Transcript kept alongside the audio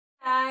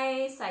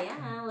guys.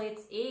 Ayan,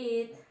 let's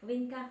eat.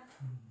 Vinka.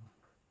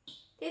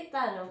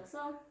 Titta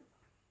också.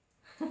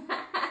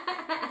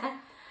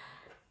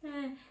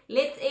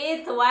 Let's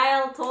eat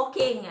while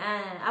talking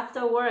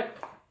after work.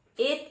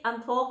 Eat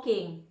and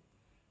talking.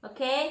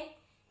 Okay?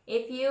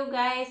 If you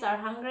guys are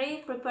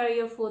hungry, prepare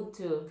your food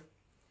too.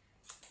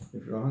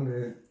 If you're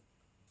hungry,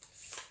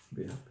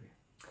 be happy.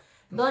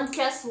 Don't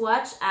just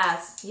watch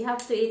us. You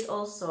have to eat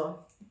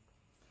also.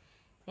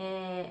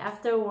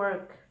 After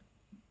work,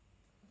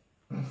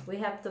 we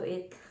have to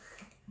eat.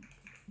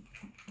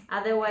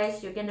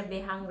 Otherwise, you're gonna be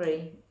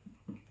hungry.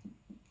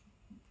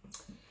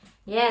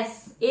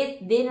 Yes,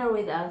 eat dinner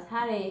with us.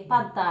 Hurry,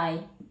 Phad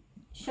Thai.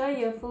 Show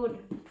your food.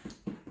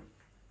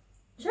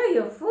 Show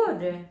your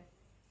food.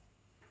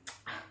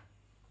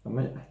 Ja,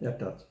 men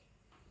hjärtat.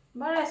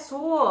 Bara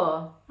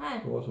så.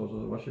 Så.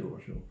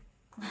 Varsågod.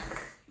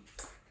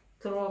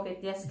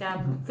 Tråkigt, jag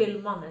ska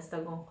filma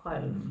nästa gång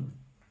själv.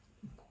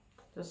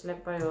 Då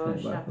släpper jag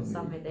och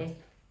tjafsa med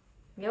dig.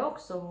 Jag är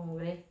också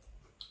hungrig.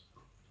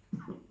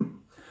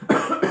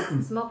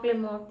 Smaklig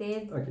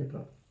måltid. Okej,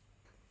 tack.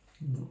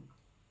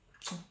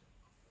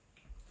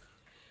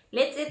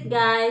 Let's eat,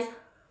 guys.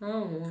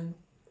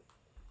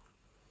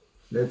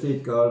 Let's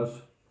eat,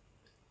 girls.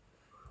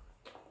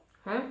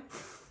 Huh?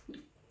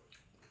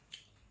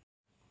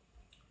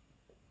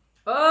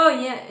 Oh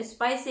yeah, it's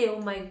spicy.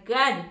 Oh my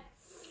god.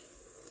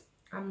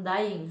 I'm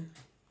dying.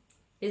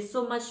 It's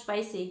so much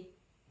spicy.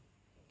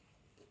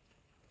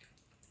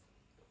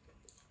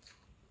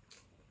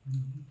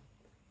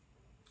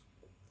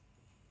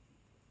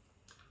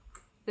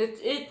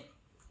 Let's eat.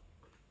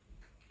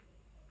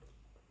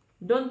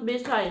 Don't be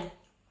shy.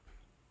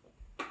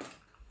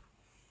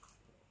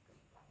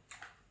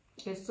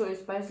 It's so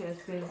spicy,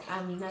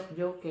 I'm not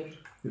joking.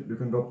 Du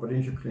kan doppa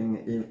din kyckling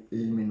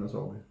i min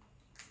wasabi.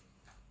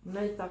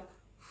 Nej tack.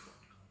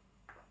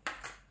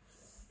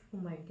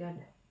 Oh my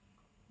god.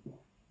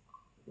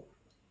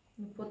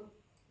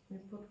 Vi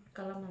får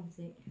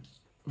kalamansi.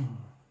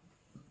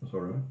 Vad sa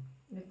du?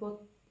 Vi får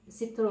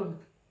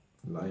citron.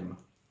 Lime.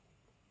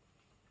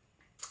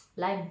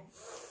 Lime.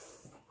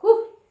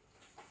 Whew.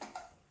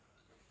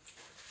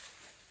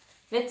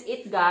 Let's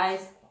eat,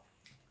 guys.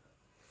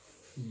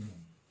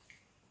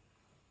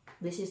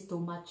 This is too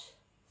much.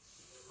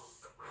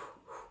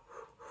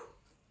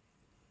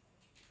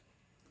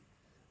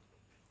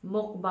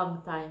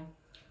 Mukbang time.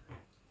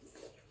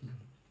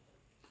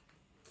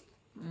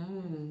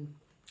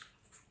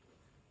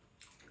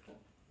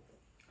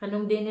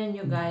 Anong dinner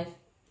nyo, guys?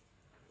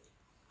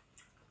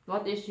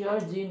 What is your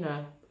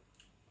dinner?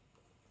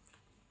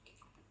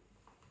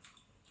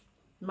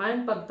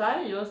 Mine Phad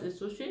Thai, yours is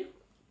sushi.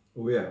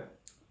 Oh yeah.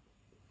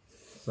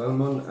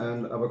 Salmon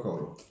and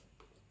avocado.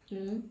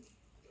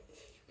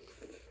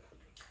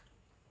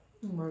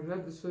 Oh my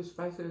god, it's so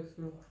spicy.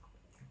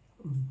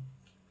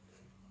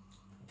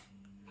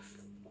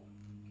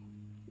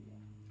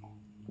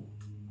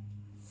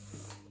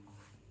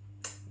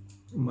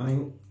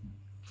 Mine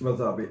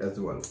wasabi as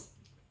well.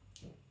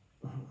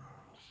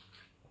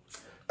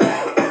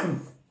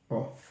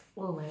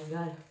 Oh my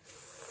god.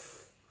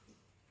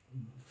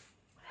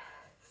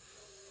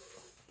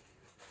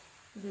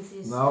 This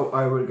is Now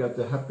I will get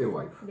the happy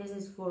wife. This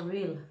is for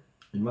real.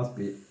 It must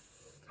be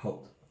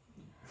hot.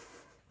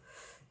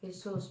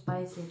 It's so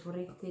spicy på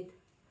riktigt.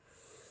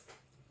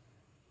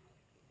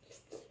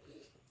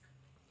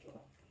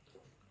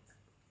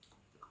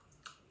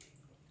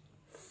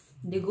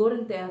 Det går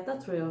inte att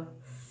äta, tror jag.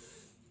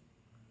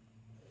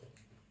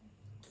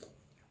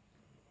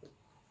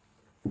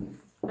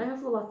 Nej,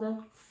 jag får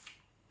vatten.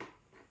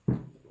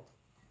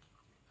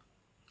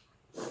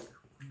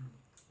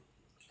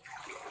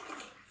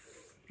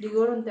 Det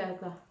går inte att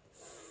äta.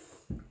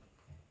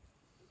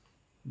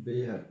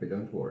 Be happy,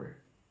 don't worry.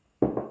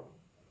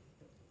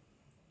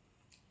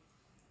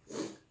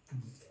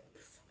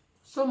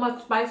 So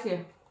much spicy.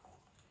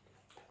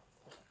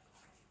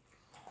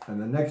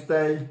 And the next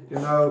day, you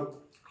know,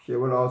 she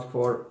will ask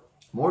for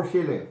more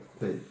chili,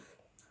 please.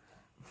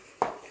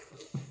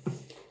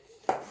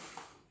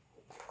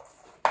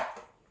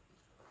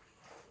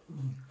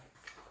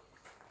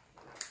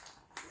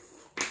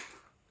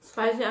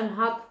 Spicy and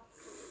hot.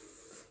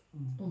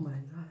 Oh my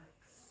god.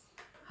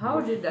 How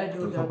did I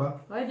do that?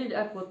 Why did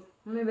I put,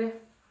 maybe?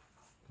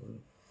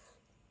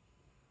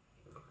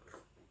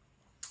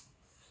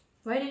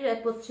 Why did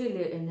I put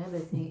chili in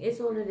everything?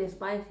 It's already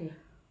spicy.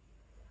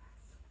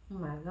 Oh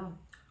my god.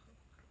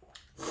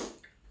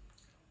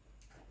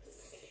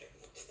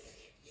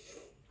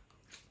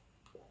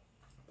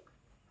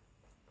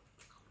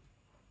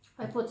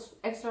 I put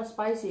extra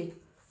spicy.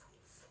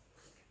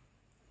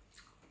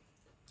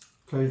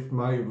 Taste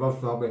my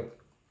wasabi.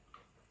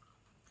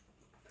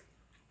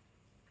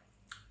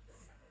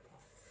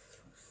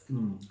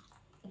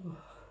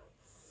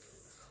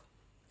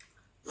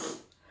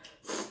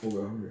 Oh,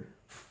 I'm hungry.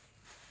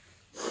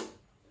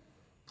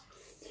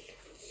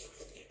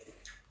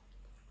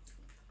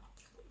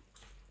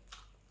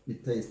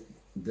 It tastes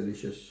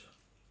delicious.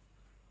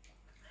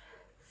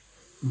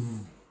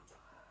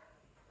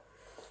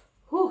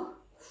 Whew.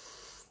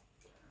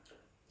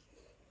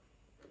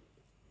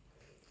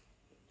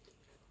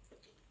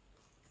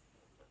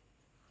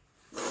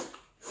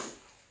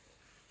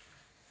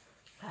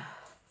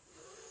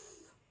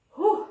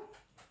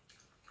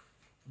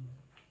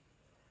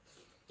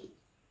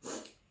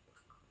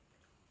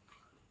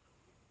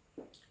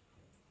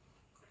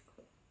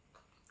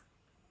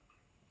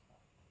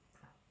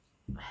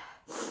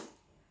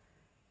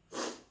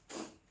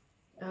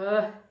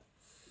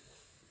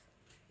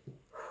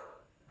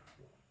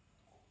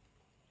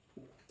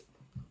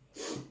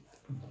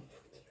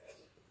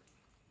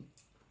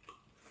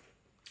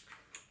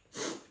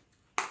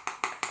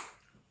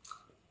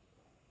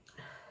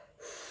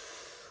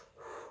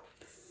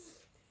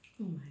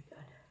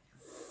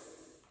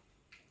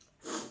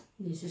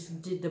 This is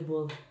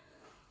edible.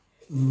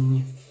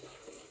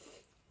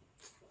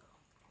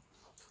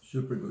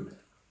 Super good.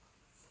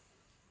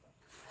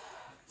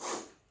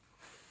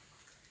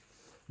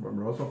 Var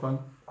bra soppan?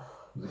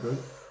 Is it good?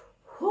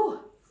 Whew.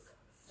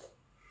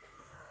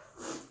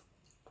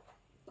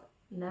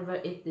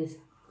 Never eat this.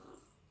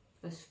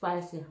 It's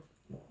spicy.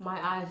 My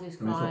eyes is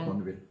Den är soppan crying.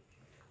 du vill.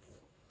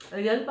 Är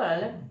det hjälper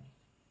eller?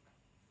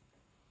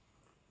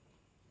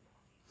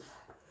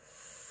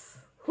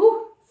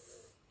 Whew.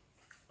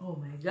 Oh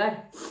my god.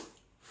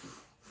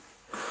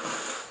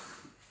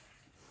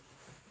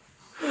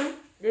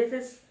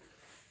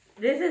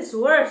 This is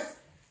worse.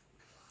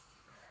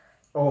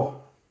 Åh!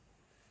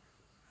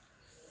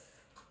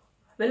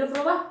 Vill du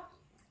prova?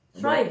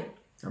 Try.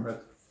 Jag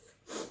vet.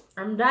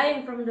 I'm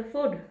dying from the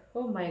food.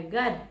 Oh my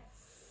god.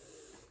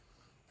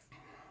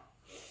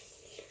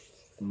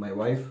 My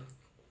wife.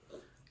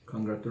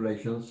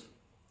 Congratulations.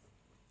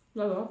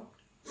 No.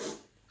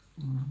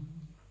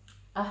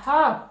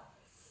 Aha.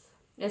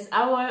 It's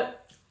our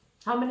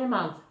how many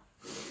months?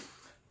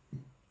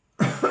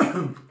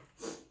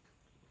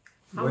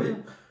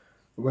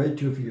 Way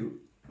too few.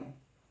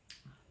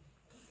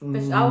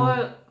 It's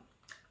our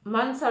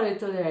monthly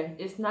today.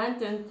 It's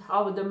 19th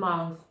of the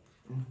month.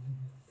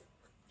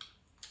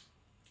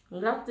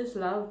 Grattis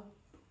love.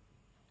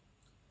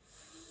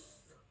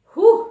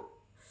 Whew.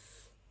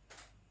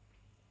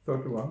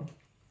 31.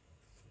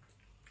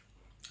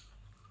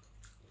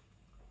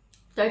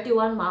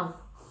 31 months.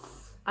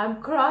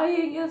 I'm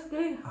crying,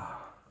 Yaski.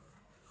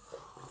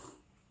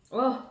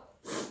 Oh.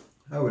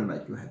 I will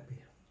make you happy.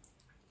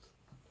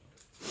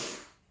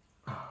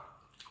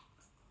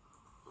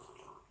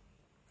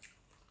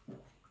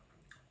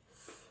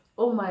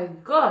 Oh my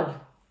god.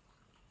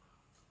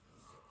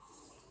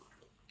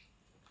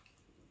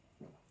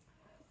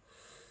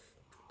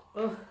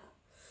 Oh.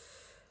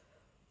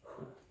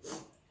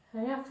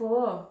 Är jag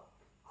får?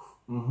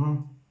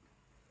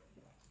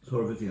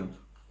 Sorry för sent.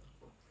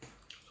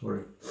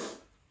 Sorry.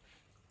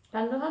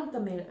 Kan du hämta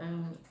min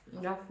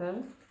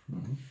gaffel?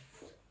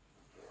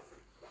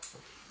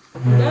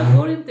 Jag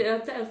får inte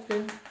äta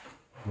älskling.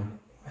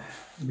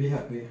 Be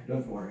happy,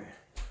 don't worry.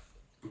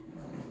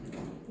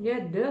 Jag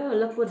är död,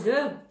 håller på att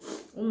dö.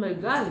 Oh my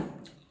god.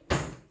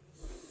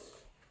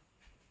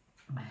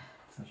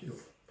 Varsågod.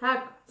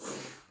 Tack.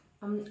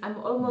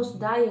 I'm almost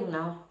dying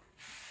now.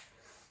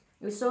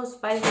 It's so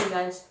spicy,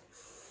 guys.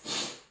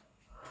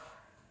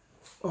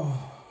 Oh.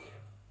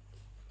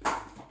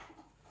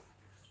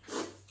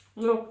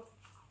 Look.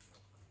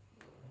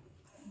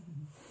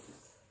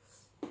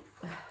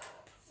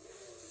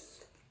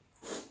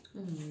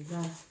 Oh my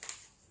god.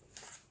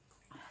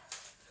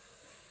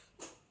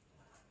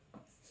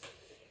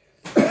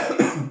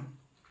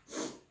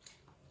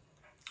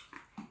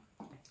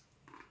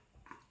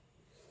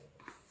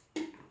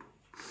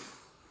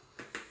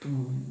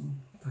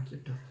 Tack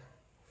hjärtat.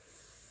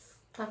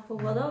 Tack för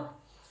vad då?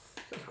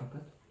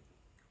 Sällskapet.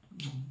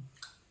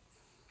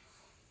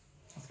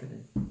 Tack ska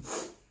dig.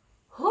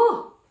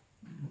 Oh!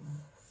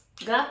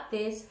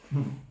 Grattis!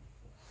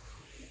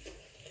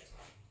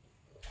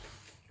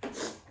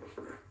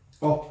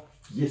 Oh,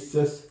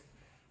 Jesus.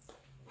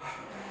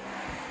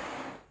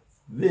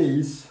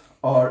 These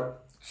are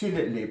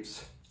chili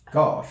lips.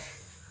 Gosh.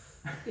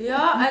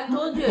 Yeah, I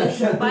told you it's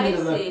Jag kände mina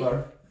spicy.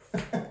 läppar.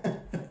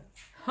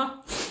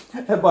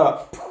 Jag bara...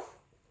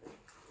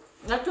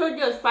 I told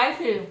you it's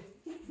spicy.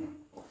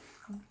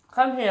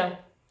 Come here.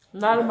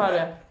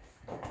 Närmare.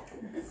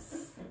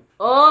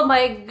 Oh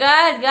my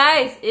god,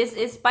 guys,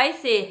 it's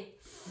spicy.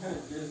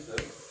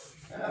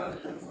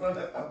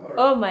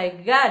 Oh my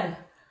god.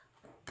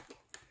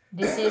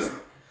 This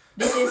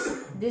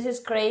is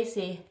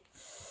crazy.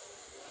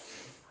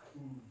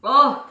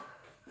 Oh.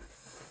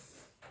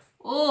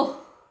 Oh.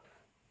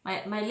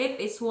 My lip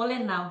is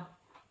swollen now.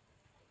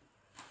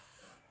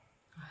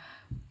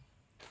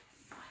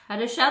 Har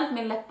du känt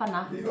med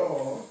läpparna?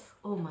 Ja.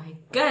 Oh my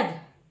god.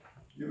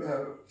 You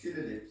have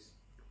chili lips.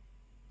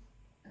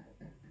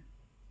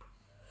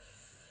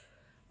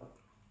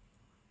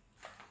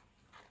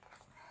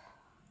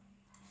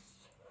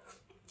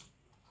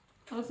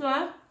 What's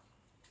that?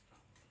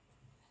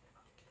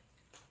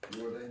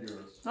 You're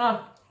dangerous. Oh.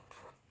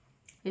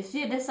 You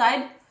see this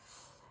side?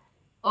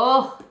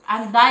 Oh,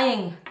 I'm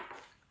dying.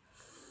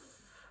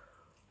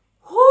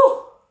 Whew.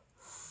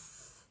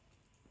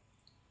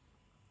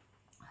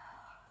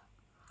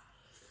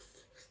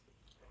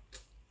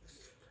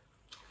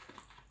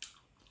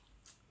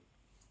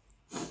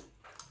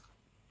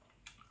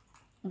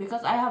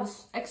 Because I have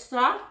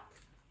extra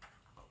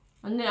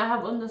and then I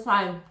have on the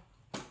side.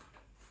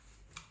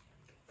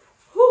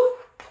 Whew.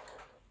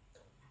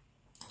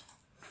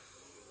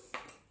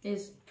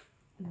 It's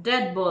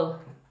dead ball.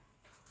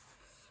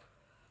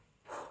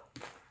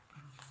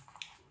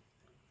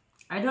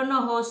 I don't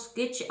know how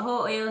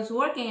it was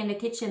working in the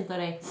kitchen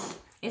today.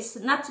 It's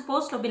not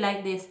supposed to be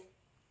like this.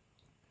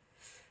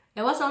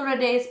 It was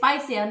already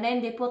spicy and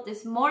then they put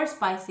this more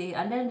spicy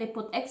and then they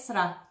put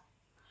extra.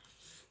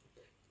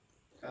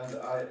 And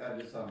I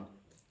added some.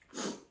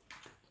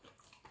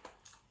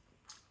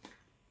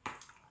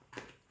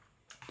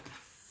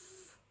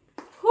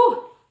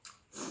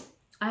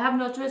 I have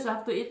no choice. I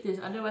have to eat this.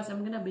 Otherwise,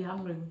 I'm gonna be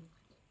hungry.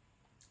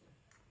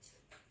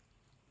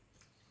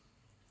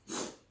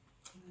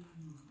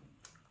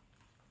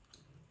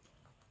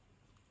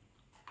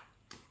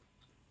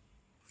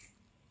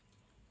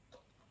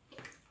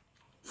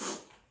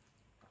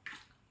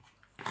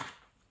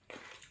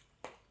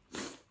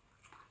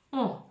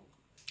 Oh.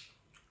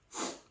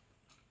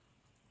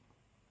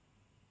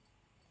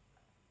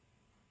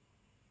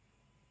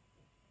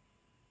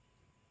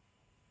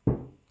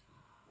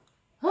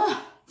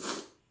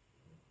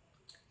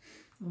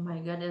 Oh my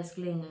God, that's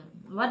clean.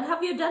 What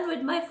have you done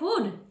with my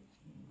food?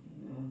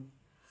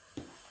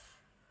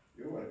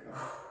 You're welcome.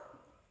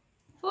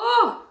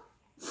 Oh!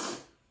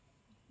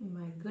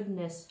 My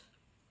goodness.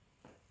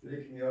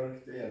 Drick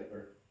mjölk, det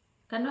hjälper.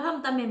 Kan du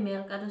hämta min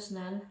mjölk, är du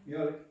snäll?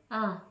 Mjölk?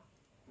 Ah.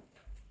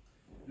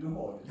 Du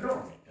har det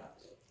dragit.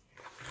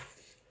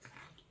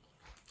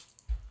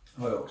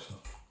 Har jag också.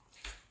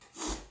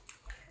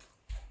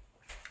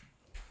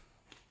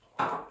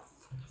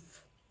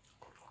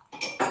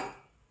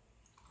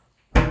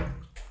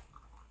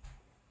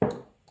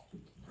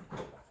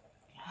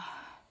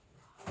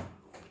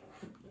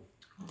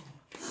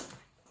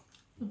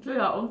 Jag tror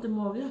jag har ont i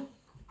magen.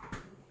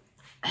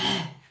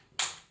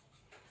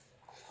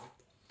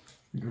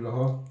 Vill du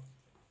ha?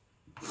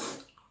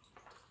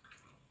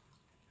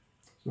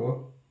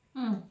 Så.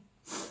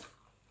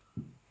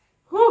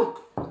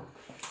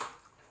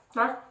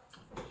 Tack.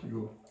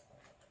 Varsågod.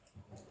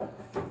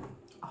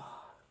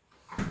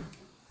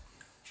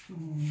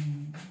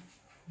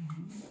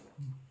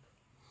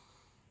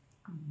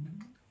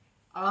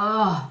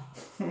 Ah.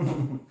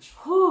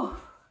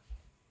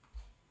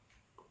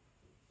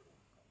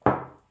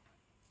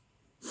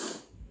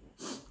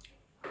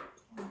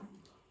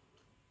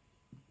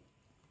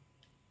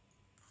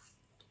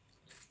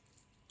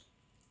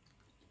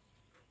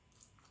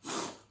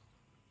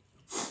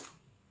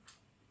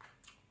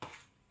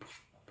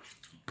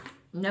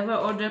 Never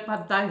order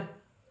Phad Thai.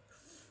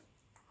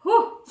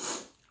 Oh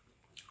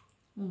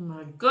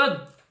my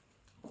God.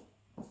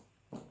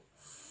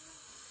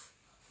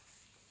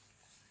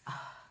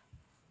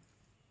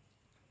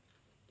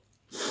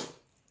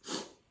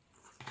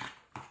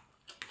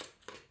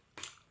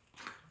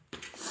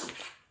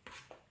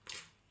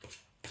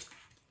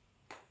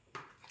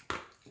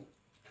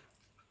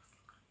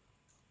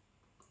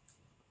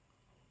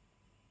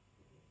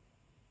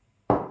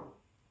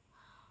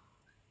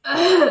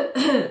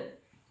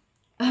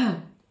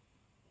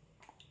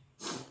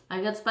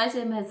 I got spicy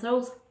in my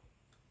throat.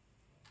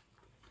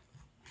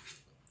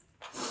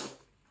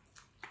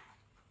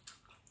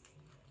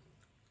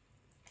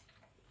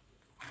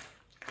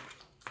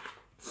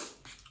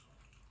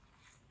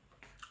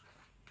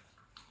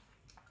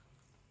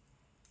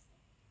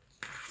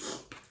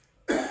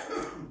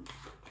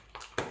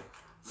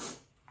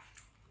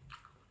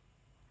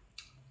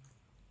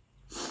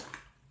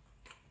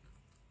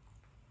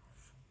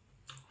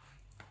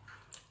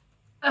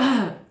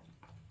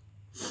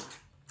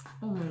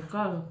 Oh my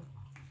God.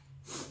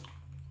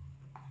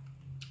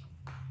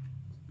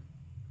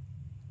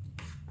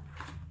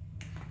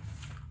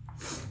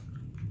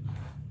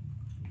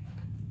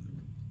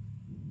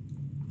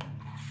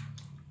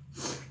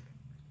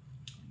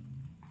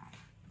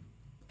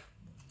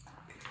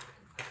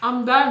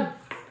 I'm done.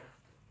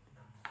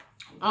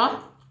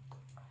 Ah,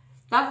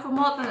 tack för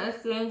maten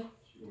älskling.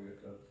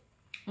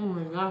 Oh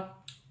my God.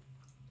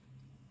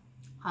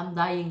 I'm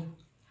dying.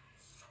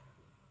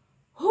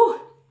 Whew.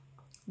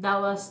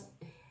 That was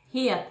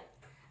heat.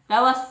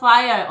 That was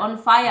fire on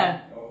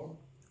fire.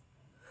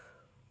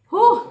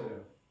 Whew.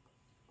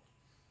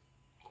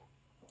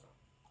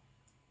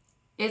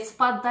 It's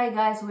Phad Thai,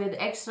 guys, with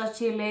extra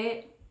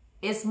chili.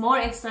 It's more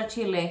extra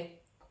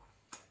chili.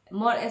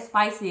 More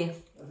spicy.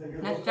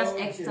 Not just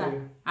extra.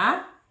 Chili.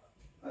 Huh?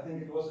 I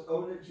think it was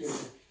only chili.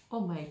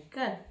 Oh my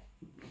God.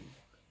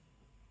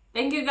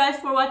 Thank you guys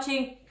for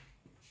watching.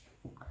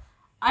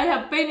 I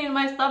have pain in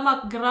my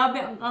stomach. Grabe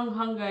ang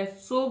anghang, guys.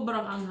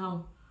 Sobrang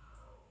anghang.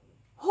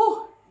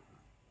 Huh.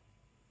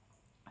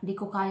 Hindi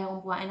ko kaya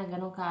kumain na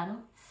ganun ka,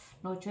 ano?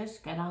 No choice.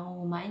 Kailangan kong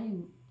kumain.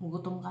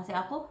 Gutom kasi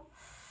ako.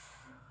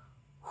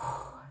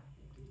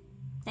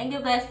 Thank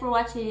you guys for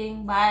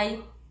watching.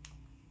 Bye.